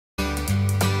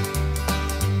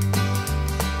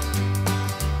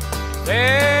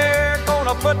They're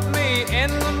gonna put me in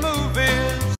the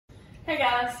movies. Hey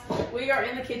guys, we are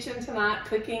in the kitchen tonight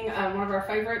cooking one of our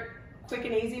favorite quick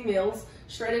and easy meals,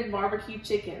 shredded barbecue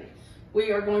chicken.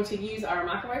 We are going to use our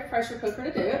microwave pressure cooker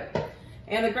to do it.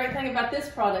 And the great thing about this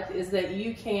product is that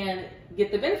you can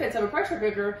get the benefits of a pressure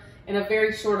cooker in a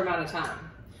very short amount of time.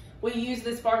 We use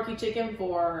this barbecue chicken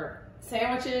for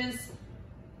sandwiches,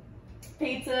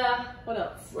 pizza, what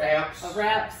else? Wraps.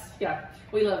 Wraps, yeah,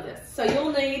 we love this. So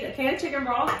you'll need a can of chicken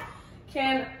broth,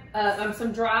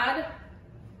 some dried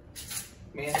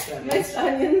minced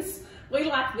onions. We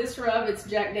like this rub, it's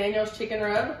Jack Daniel's chicken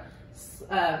rub,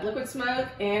 liquid smoke,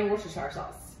 and Worcestershire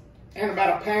sauce. And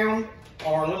about a pound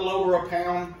or a little over a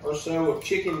pound or so of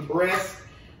chicken breast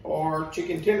or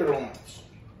chicken tenderloins.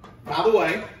 By the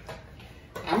way,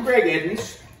 I'm Greg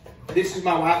Edmonds. This is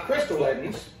my wife, Crystal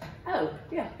Edmonds. Oh,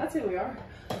 yeah, that's who we are.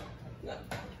 No,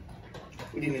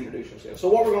 we didn't introduce ourselves. So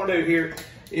what we're gonna do here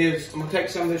is I'm gonna take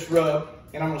some of this rub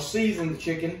and I'm gonna season the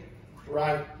chicken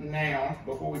right now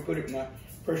before we put it in the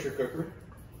pressure cooker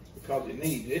because it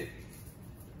needs it.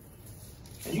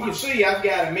 And you can see I've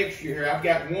got a mixture here. I've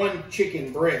got one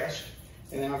chicken breast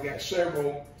and then I've got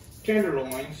several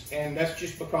tenderloins, and that's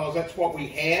just because that's what we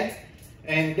had.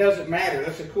 And it doesn't matter.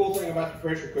 That's the cool thing about the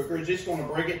pressure cooker. It's just going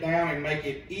to break it down and make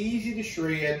it easy to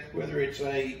shred, whether it's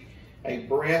a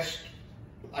breast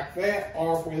like that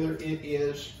or whether it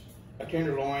is a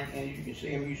tenderloin. And you can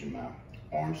see I'm using my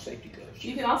orange safety gloves.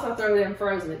 You can also throw it in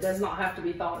frozen. It does not have to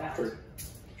be thawed out. True.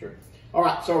 True. All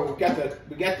right. So we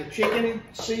got the chicken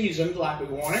seasoned like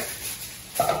we want it.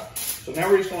 So now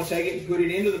we're just going to take it and put it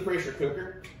into the pressure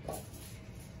cooker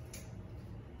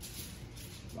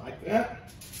like that.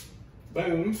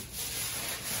 Boom.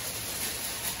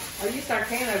 I used our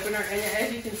can opener, and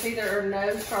as you can see, there are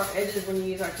no sharp edges when you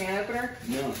use our can opener.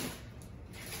 None.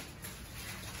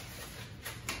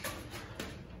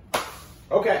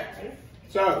 Okay,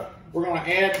 so we're going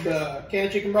to add the can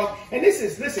of chicken broth, and this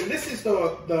is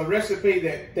the recipe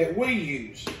that we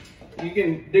use. You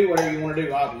can do whatever you want to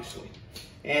do, obviously.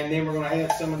 And then we're going to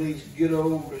add some of these good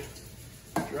old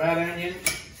dried onions.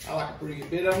 I like a pretty good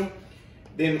bit of them.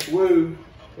 Then woo.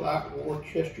 Like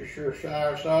Worcestershire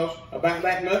sauce, about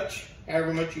that much,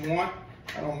 however much you want.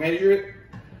 I don't measure it.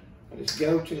 I just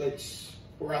go till it's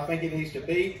where I think it needs to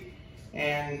be.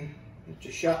 And it's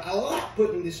a shot. I like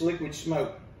putting this liquid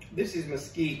smoke. This is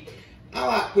mesquite. I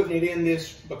like putting it in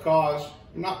this because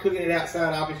I'm not cooking it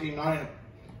outside, obviously. I'm not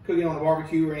cooking on a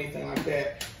barbecue or anything like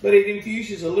that. But it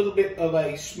infuses a little bit of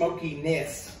a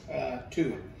smokiness to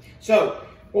it. So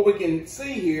what we can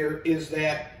see here is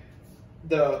that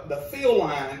the fill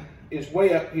line is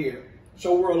way up here.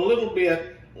 So we're a little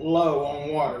bit low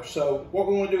on water. So what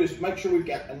we want to do is make sure we've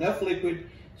got enough liquid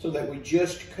so that we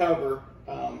just cover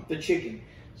the chicken.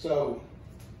 So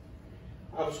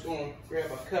I was going to grab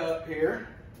a cup here.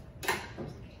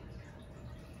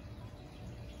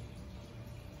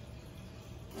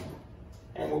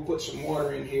 And we'll put some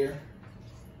water in here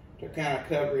to kind of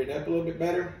cover it up a little bit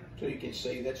better so you can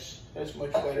see that's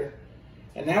much better.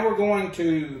 And now we're going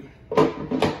to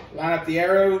line up the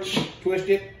arrows, twist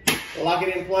it, lock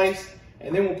it in place,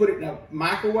 and then we'll put it in a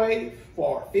microwave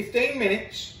for 15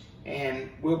 minutes, and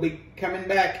we'll be coming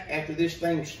back after this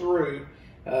thing's through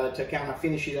to kind of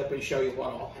finish it up and show you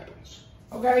what all happens.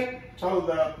 Okay, so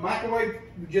the microwave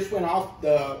just went off.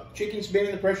 The chicken's been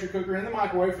in the pressure cooker in the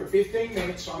microwave for 15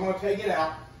 minutes, so I'm going to take it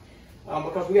out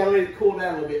because we got to let it cool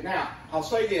down a little bit. Now, I'll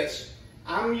say this.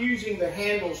 I'm using the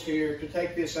handles here to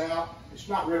take this out. It's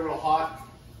not real hot.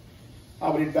 I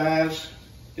would advise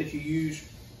that you use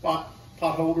pot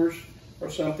holders or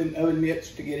something, oven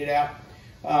mitts to get it out.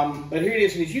 But here it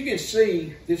is, and as you can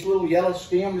see, this little yellow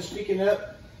stem is sticking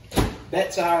up.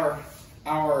 That's our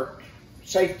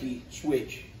safety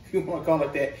switch, if you want to call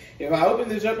it that. If I open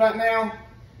this up right now,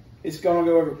 it's going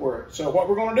to go everywhere. So what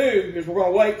we're going to do is we're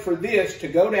going to wait for this to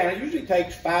go down. It usually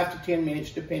takes 5 to 10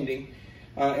 minutes, depending.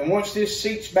 And once this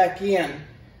seats back in,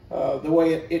 the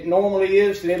way it normally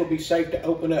is, then it'll be safe to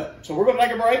open up. So we're going to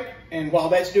take a break, and while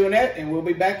that's doing that, and we'll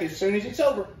be back as soon as it's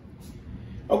over.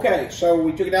 Okay, so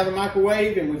we took it out of the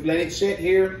microwave, and we've let it sit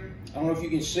here. I don't know if you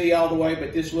can see all the way,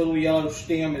 but this little yellow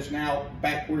stem is now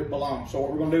back where it belongs. So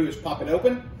what we're going to do is pop it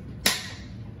open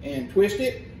and twist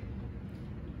it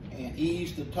and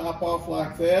ease the top off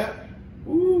like that.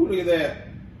 Ooh, look at that.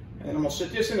 And then I'm going to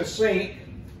set this in a sink.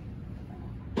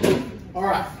 All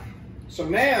right, so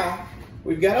now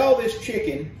we've got all this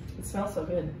chicken. It smells so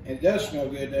good. It does smell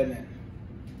good, doesn't it?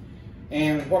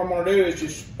 And what I'm going to do is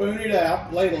just spoon it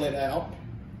out, ladle it out.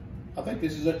 I think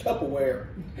this is a Tupperware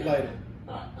ladle.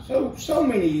 So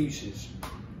many uses.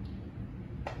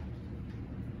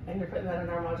 And you're putting that in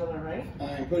our modular mate.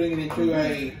 I'm putting it into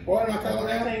a, what am I calling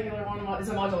that? Rectangular one. It's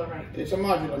a modular mate. It's a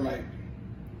modular mate.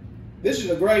 This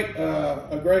is a great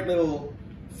little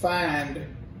find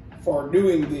for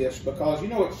doing this, because you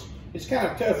know it's kind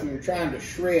of tough when you're trying to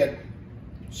shred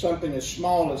something as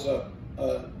small as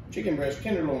a chicken breast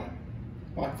tenderloin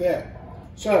like that.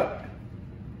 So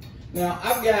now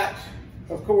I've got,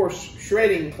 of course,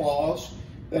 shredding claws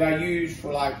that I use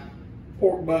for like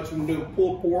pork butts when we do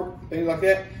pulled pork, things like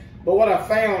that. But what I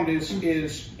found is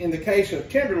in the case of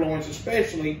tenderloins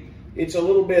especially, it's a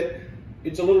little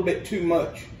bit too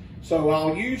much. So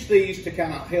I'll use these to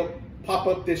kind of help pop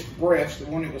up this breast, the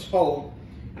one that was whole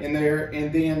in there,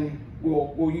 and then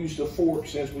we'll use the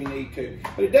forks as we need to.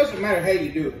 But it doesn't matter how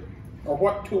you do it or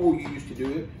what tool you use to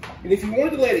do it. And if you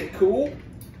wanted to let it cool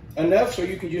enough so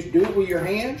you can just do it with your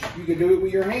hands, you can do it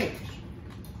with your hands.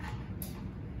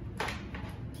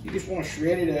 You just want to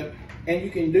shred it up, and you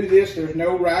can do this. There's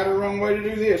no right or wrong way to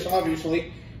do this,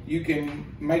 obviously. You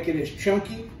can make it as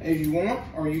chunky as you want,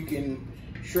 or you can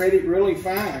shred it really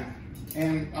fine.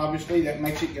 And obviously that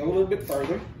makes it go a little bit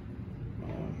further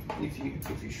if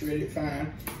you shred it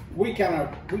fine. We kind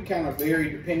of vary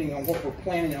depending on what we're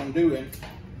planning on doing.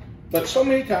 But so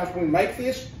many times when we make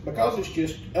this, because it's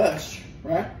just us,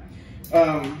 right?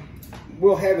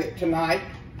 We'll have it tonight,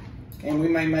 and we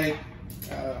may make.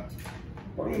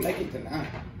 What are we making tonight?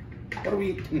 What are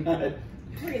we eating tonight?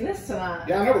 We're eating this tonight.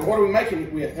 Yeah, I know, but what are we making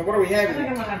it with? And what are we having? I think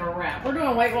I'm gonna have a wrap. We're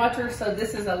doing Weight Watchers, so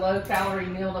this is a low-calorie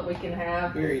meal that we can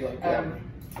have. Very low calorie.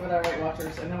 With our Weight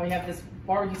Watchers, and then we have this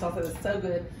barbecue sauce that is so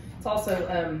good. It's also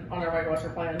on our Weight Watcher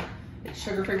plan. It's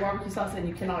sugar-free barbecue sauce, and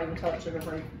you cannot even tell it's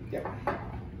sugar-free. Yep.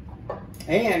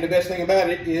 And the best thing about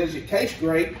it is it tastes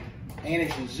great, and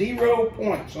it's 0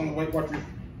 points on the Weight Watchers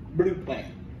Blue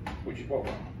plan, which is what we're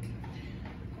on.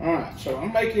 All right, so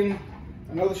I'm making.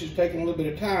 I know this is taking a little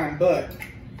bit of time, but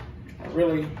I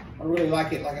really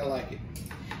like it like I like it.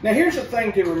 Now here's the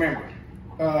thing to remember.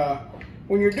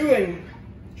 When you're doing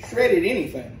shredded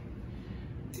anything,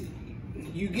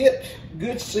 you get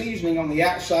good seasoning on the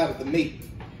outside of the meat.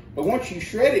 But once you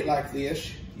shred it like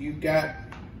this, you've got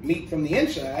meat from the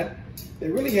inside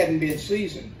that really hadn't been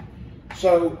seasoned.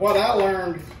 So what I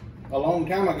learned a long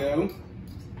time ago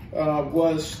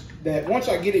was that once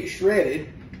I get it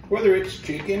shredded, whether it's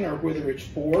chicken or whether it's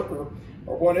pork or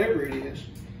whatever it is,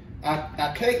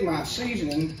 I take my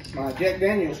seasoning, my Jack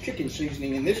Daniel's chicken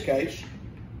seasoning in this case,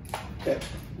 that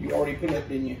you already put up,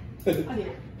 didn't you? I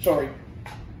did. Sorry.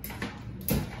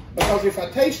 Because if I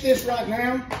taste this right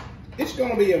now, it's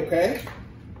going to be okay,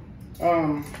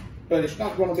 but it's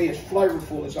not going to be as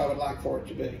flavorful as I would like for it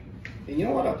to be. And you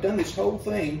know what? I've done this whole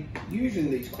thing using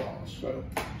these claws, so.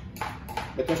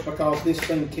 But that's because this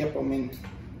thing kept them in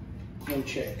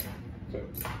check. So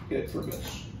good for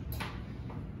us.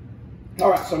 All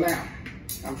right, so now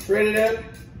I'm shredded up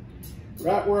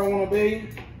right where I want to be.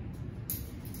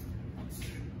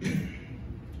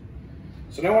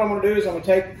 So now what I'm going to do is I'm going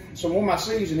to take some more of my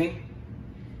seasoning,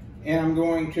 and I'm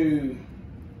going to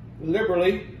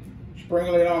liberally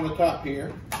sprinkle it on the top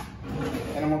here.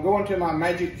 And I'm going to go into my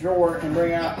magic drawer and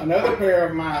bring out another pair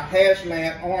of my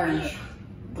hazmat orange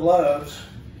gloves.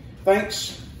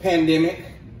 Thanks, pandemic,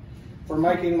 for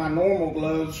making my normal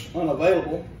gloves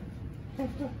unavailable.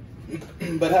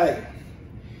 But hey,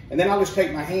 and then I'll just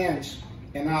take my hands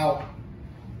and I'll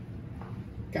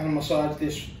kind of massage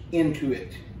this into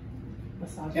it.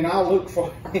 And I'll look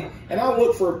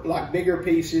for like bigger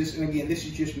pieces. And again, this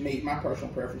is just me, my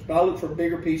personal preference. But I'll look for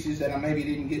bigger pieces that I maybe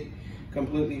didn't get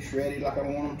completely shredded like I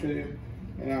want them to,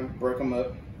 and I'll break them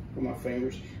up with my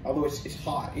fingers. Although it's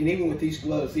hot, and even with these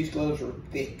gloves are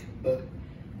thick, but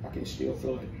I can still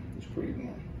feel it. It's pretty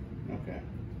warm. Okay.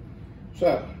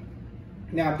 So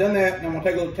now I've done that, and I'm gonna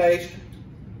take a little taste.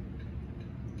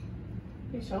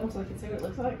 Can you show them so they can see what it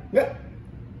looks like? Yep.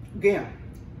 Again.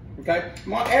 Okay.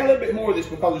 I'm gonna add a little bit more of this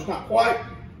because it's not quite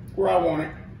where I want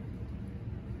it.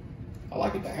 I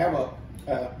like it to have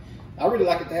I really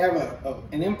like it to have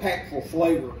an impactful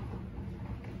flavor.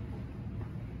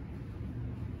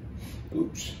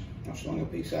 Oops, I slung a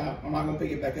piece out. I'm not going to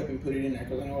pick it back up and put it in there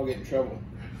because I know I'll get in trouble.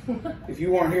 If you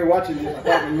weren't here watching this, I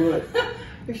probably would.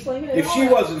 You're slinging it. If she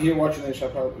wasn't here watching this, I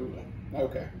probably would.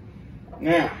 Okay.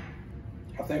 Now,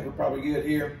 I think we're probably good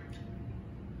here.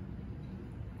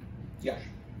 Yeah.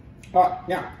 All right,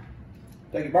 now,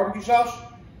 take your barbecue sauce.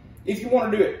 If you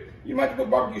want to do it, you might have to put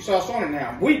barbecue sauce on it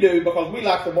now. We do because we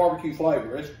like the barbecue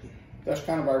flavor. That's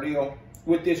kind of our deal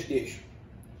with this dish.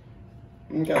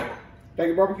 Okay. Take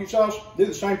your barbecue sauce, do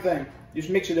the same thing. Just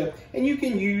mix it up. And you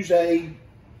can use a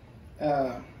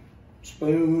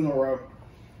spoon or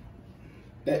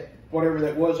whatever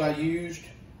that was I used.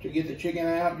 to get the chicken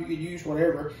out. You could use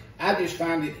whatever. I just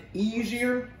find it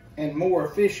easier and more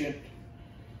efficient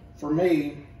for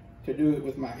me to do it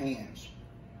with my hands.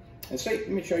 And see, let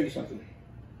me show you something.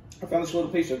 I found this little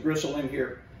piece of gristle in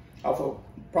here,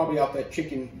 probably off that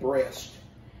chicken breast.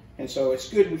 And so it's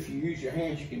good if you use your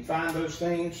hands, you can find those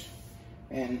things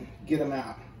and get them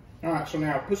out. All right, so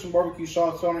now put some barbecue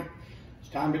sauce on it. It's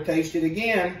time to taste it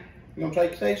again. You gonna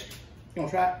take a taste? You gonna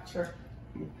try it? Sure.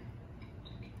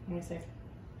 Let me see.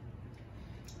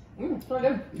 It's really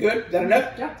good. Good? Is that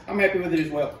enough? Yeah. I'm happy with it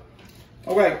as well.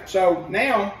 Okay, so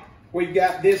now we've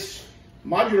got this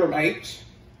modular mates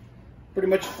pretty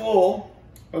much full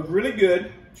of really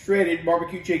good shredded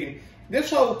barbecue chicken. This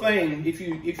whole thing, if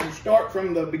you start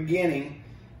from the beginning,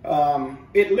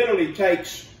 it literally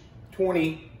takes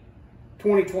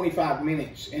 25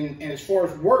 minutes. And as far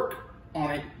as work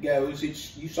on it goes,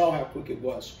 you saw how quick it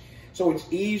was. So it's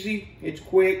easy, it's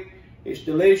quick, it's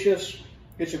delicious.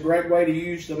 It's a great way to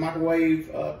use the microwave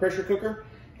pressure cooker.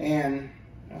 And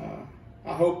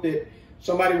I hope that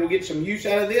somebody will get some use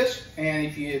out of this. And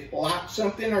if you like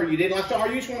something or you didn't like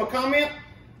something or you just want to comment,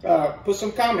 put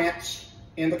some comments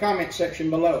in the comment section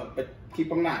below. But keep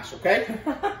them nice, okay?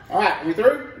 All right, we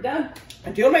through? Done.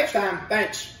 Until next time,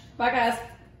 thanks. Bye, guys.